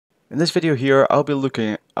In this video here, I'll be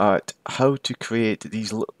looking at how to create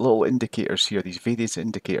these little indicators here, these variance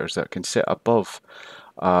indicators that can sit above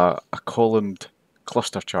a columned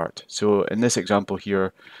cluster chart. So in this example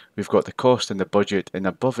here, we've got the cost and the budget, and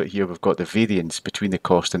above it here we've got the variance between the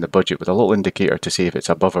cost and the budget with a little indicator to say if it's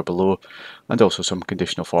above or below, and also some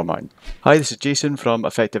conditional formatting. Hi, this is Jason from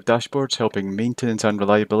Effective Dashboards, helping maintenance and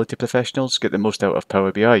reliability professionals get the most out of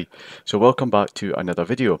Power BI. So welcome back to another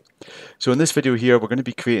video. So in this video here, we're going to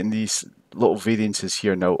be creating these little variances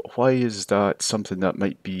here. Now, why is that something that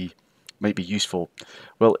might be useful?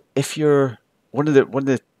 Well, if you're one of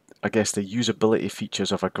the I guess the usability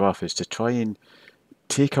features of a graph is to try and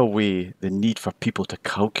take away the need for people to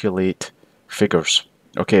calculate figures.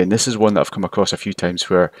 Okay, and this is one that I've come across a few times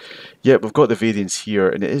where, yeah, we've got the variance here,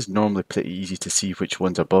 and it is normally pretty easy to see which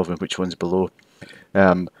one's above and which one's below.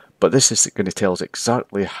 But this is going to tell us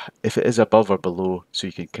exactly if it is above or below, so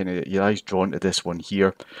you can kind of your eyes drawn to this one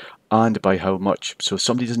here, and by how much. So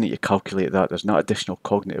somebody doesn't need to calculate that. There's not additional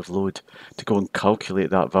cognitive load to go and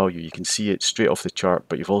calculate that value. You can see it straight off the chart,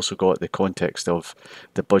 but you've also got the context of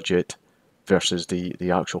the budget versus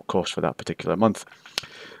the actual cost for that particular month.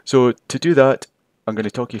 So to do that, I'm going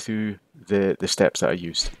to talk you through the steps that I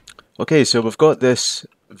used. Okay, so we've got this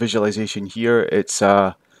visualization here. It's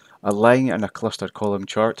a line and a clustered column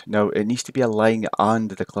chart. Now it needs to be a line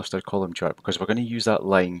and the clustered column chart because we're going to use that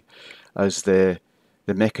line as the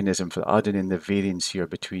mechanism for adding in the variance here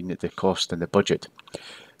between the cost and the budget.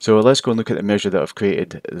 So let's go and look at the measure that I've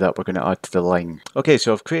created that we're going to add to the line. Okay,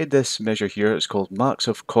 so I've created this measure here. It's called max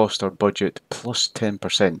of cost or budget plus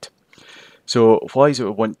 10%. So why is it we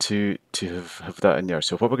want to have that in there?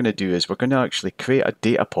 So what we're going to do is we're going to actually create a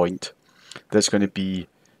data point that's going to be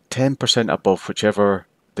 10% above whichever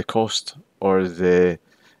the cost or the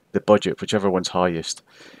budget, whichever one's highest,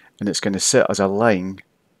 and it's going to sit as a line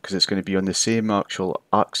because it's going to be on the same actual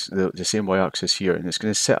axis, the same y-axis here, and it's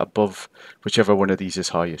going to sit above whichever one of these is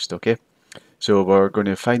highest. Okay, so we're going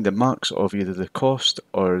to find the max of either the cost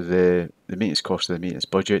or the maintenance cost or the maintenance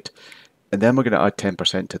budget, and then we're going to add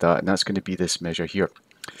 10% to that, and that's going to be this measure here.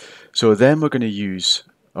 So then we're going to use,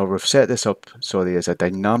 or we've set this up, sorry, as a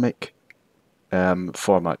dynamic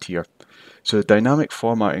format here. So dynamic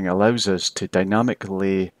formatting allows us to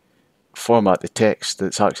dynamically format the text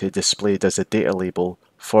that's actually displayed as a data label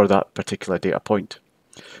for that particular data point.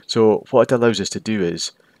 So what it allows us to do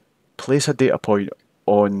is place a data point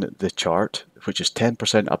on the chart which is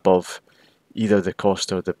 10% above either the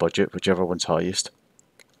cost or the budget, whichever one's highest,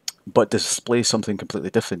 but display something completely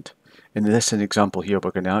different. In this example here,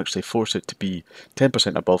 we're going to actually force it to be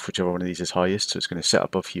 10% above whichever one of these is highest, so it's going to sit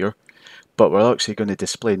above here. But we're actually going to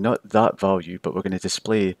display not that value, but we're going to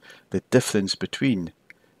display the difference between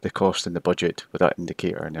the cost and the budget with that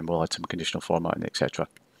indicator, and then we'll add some conditional formatting, etc.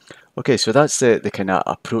 Okay, so that's the kind of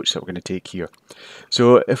approach that we're going to take here.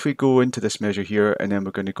 So if we go into this measure here, and then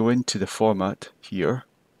we're going to go into the format here.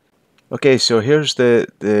 Okay, so here's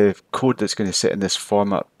the code that's going to sit in this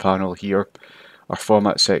format panel here, our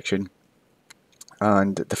format section.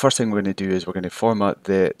 And the first thing we're going to do is we're going to format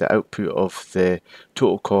the output of the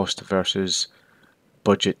total cost versus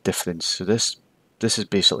budget difference. So this is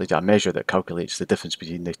basically a measure that calculates the difference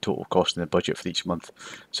between the total cost and the budget for each month.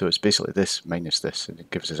 So it's basically this minus this, and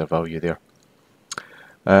it gives us a value there.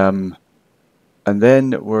 And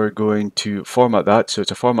then we're going to format that. So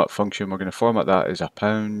it's a format function. We're going to format that as a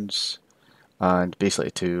pounds and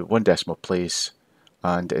basically to one decimal place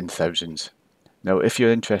and in thousands. Now, if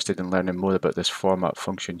you're interested in learning more about this format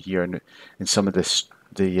function here and some of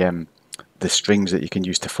the strings that you can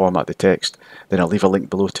use to format the text, then I'll leave a link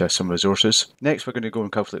below to some resources. Next, we're going to go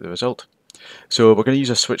and calculate the result. So we're going to use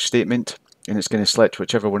a switch statement, and it's going to select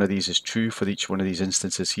whichever one of these is true for each one of these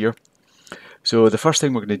instances here. So the first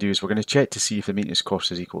thing we're going to do is we're going to check to see if the maintenance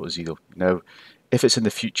cost is equal to 0. Now, if it's in the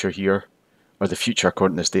future here, or the future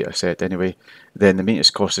according to this data set anyway, then the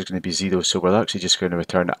maintenance cost is going to be 0, so we're actually just going to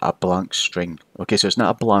return a blank string. Okay, so it's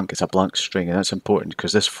not a blank, it's a blank string, and that's important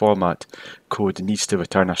because this format code needs to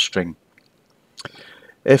return a string.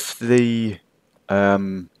 If the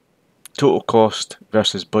total cost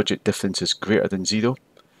versus budget difference is greater than 0,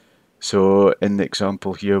 so in the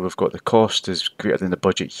example here we've got the cost is greater than the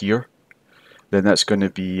budget here, then that's going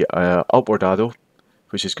to be an upward arrow,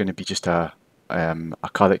 which is going to be just a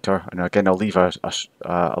character, and again I'll leave a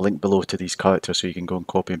link below to these characters so you can go and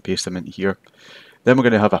copy and paste them into here. Then we're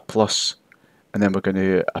going to have a plus, and then we're going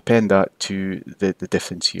to append that to the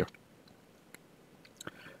difference here.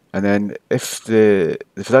 And then if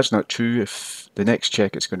that's not true, if the next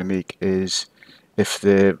check it's going to make is if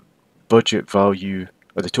the budget value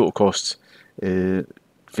or the total cost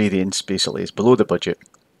variance basically is below the budget,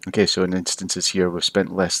 Okay, so in instances here we've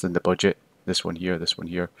spent less than the budget, this one here,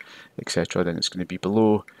 etc. Then it's going to be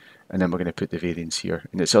below, and then we're going to put the variance here.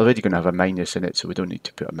 And it's already going to have a minus in it, so we don't need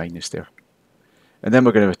to put a minus there. And then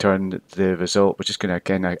we're going to return the result. We're just going to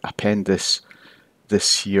again append this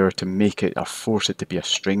here to make it, or force it to be a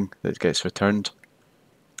string that gets returned.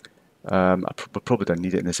 We probably don't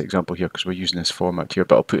need it in this example here because we're using this format here,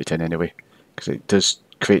 but I'll put it in anyway because it does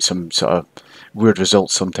create some sort of weird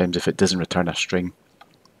results sometimes if it doesn't return a string.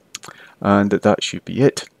 And that should be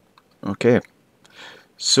it. Okay,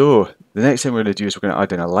 so the next thing we're going to do is we're going to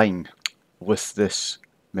add in a line with this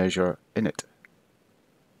measure in it.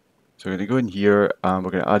 So we're going to go in here and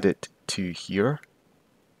we're going to add it to here.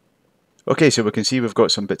 Okay, so we can see we've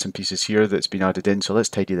got some bits and pieces here that's been added in, so let's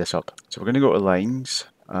tidy this up. So we're going to go to lines,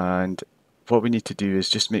 and what we need to do is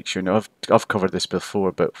just make sure, now I've covered this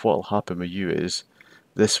before, but what will happen with you is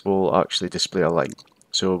this will actually display a line.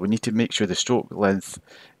 So we need to make sure the stroke length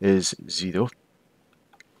is 0.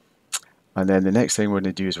 And then the next thing we're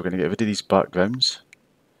going to do is we're going to get rid of these backgrounds.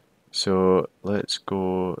 So let's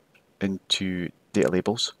go into data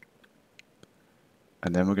labels.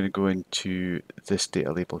 And then we're going to go into this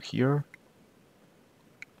data label here.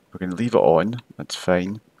 We're going to leave it on, that's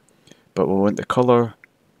fine. But we want the color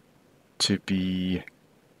to be,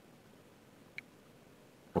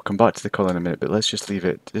 we'll come back to the color in a minute, but let's just leave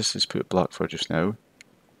it, this is put black for just now.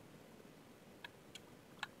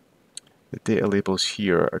 The data labels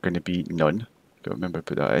here are going to be none. Got to remember to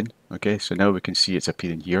put that in. Okay, so now we can see it's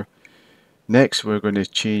appearing here. Next, we're going to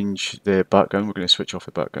change the background. We're going to switch off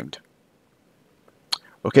the background.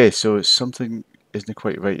 Okay, so something isn't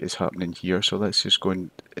quite right is happening here, so let's just go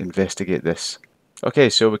and investigate this. Okay,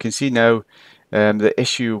 so we can see now the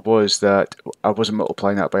issue was that I wasn't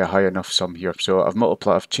multiplying that by a high enough sum here. So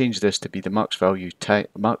I've changed this to be the max value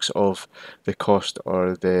max of the cost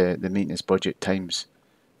or the maintenance budget times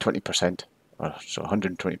 20%, or so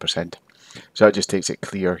 120%. So that just takes it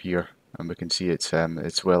clear here, and we can see it's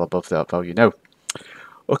well above that value now.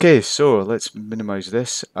 Okay, so let's minimize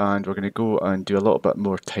this, and we're going to go and do a little bit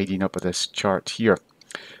more tidying up of this chart here.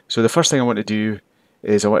 So the first thing I want to do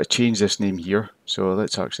is I want to change this name here. So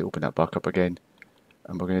let's actually open that back up again,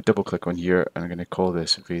 and we're going to double click on here, and I'm going to call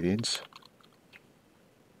this variance.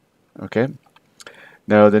 Okay.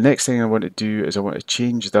 Now the next thing I want to do is I want to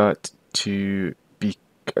change that to be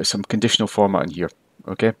some conditional formatting here.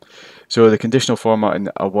 Okay, so the conditional formatting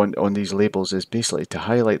I want on these labels is basically to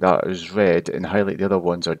highlight that as red and highlight the other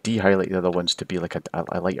ones, or de-highlight the other ones to be like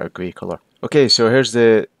a lighter grey colour. Okay, so here's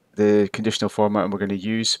the conditional formatting we're going to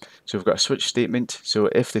use. So we've got a switch statement. So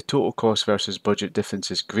if the total cost versus budget difference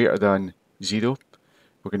is greater than 0,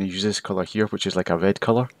 we're going to use this colour here, which is like a red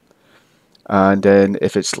colour. And then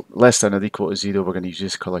if it's less than or equal to 0, we're going to use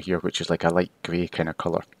this colour here, which is like a light grey kind of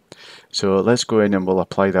colour. So let's go in and we'll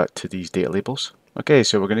apply that to these data labels. Okay,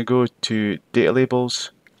 so we're going to go to data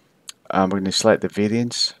labels, and we're going to select the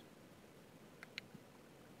variance.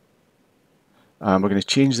 And we're going to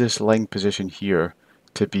change this line position here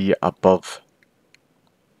to be above.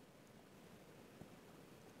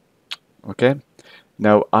 Okay,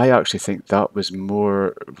 now I actually think that was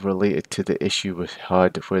more related to the issue we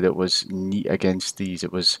had where it was neat against these.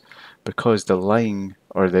 It was because the line,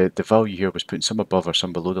 or the value here, was putting some above or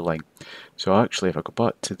some below the line. So actually, if I go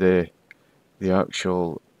back to the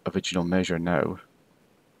actual original measure now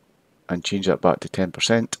and change that back to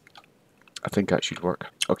 10%, I think that should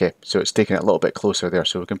work. Okay, so it's taking it a little bit closer there,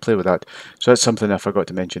 so we can play with that. So that's something I forgot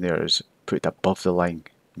to mention there, is put it above the line.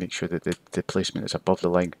 Make sure that the placement is above the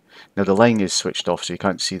line. Now the line is switched off, so you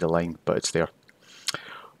can't see the line, but it's there.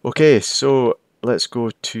 Okay, so let's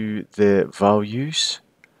go to the values,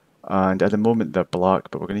 and at the moment they're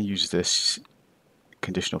black, but we're going to use this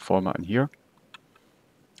conditional formatting here.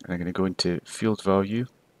 And I'm going to go into field value,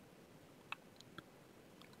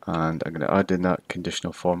 and I'm going to add in that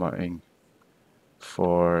conditional formatting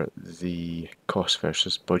for the cost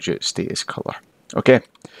versus budget status color. Okay,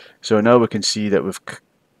 so now we can see that we've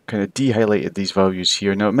kind of de-highlighted these values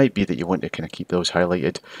here. Now it might be that you want to kind of keep those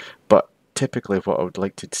highlighted, but typically what I would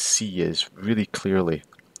like to see is really clearly,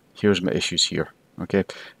 here's my issues here. Okay,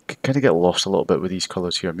 kind of get lost a little bit with these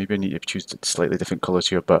colors here. Maybe I need to choose slightly different colors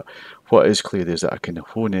here, but what is clear is that I can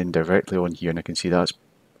hone in directly on here, and I can see that's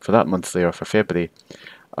for that month there, for February,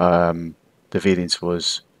 the variance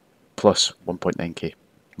was plus 1.9k.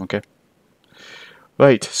 Okay.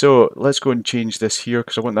 Right, so let's go and change this here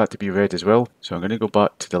because I want that to be red as well. So I'm going to go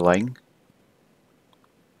back to the line.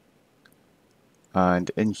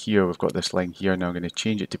 And in here we've got this line here. Now I'm going to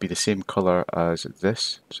change it to be the same color as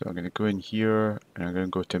this. So I'm going to go in here and I'm going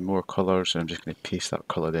to go to more colors, and I'm just going to paste that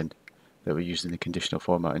color in that we used in the conditional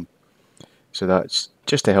formatting. So that's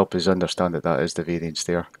just to help us understand that that is the variance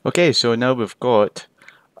there. Okay, so now we've got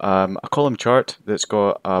a column chart that's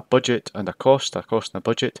got a budget and a cost and a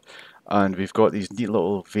budget, and we've got these neat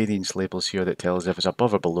little variance labels here that tell us if it's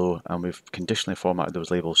above or below, and we've conditionally formatted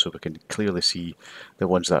those labels so we can clearly see the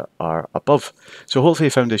ones that are above. So hopefully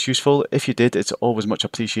you found this useful. If you did, it's always much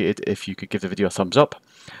appreciated if you could give the video a thumbs up,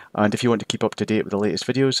 and if you want to keep up to date with the latest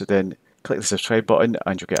videos, then click the subscribe button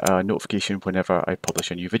and you'll get a notification whenever I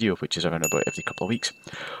publish a new video, which is around about every couple of weeks.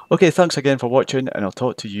 Okay, thanks again for watching, and I'll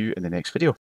talk to you in the next video.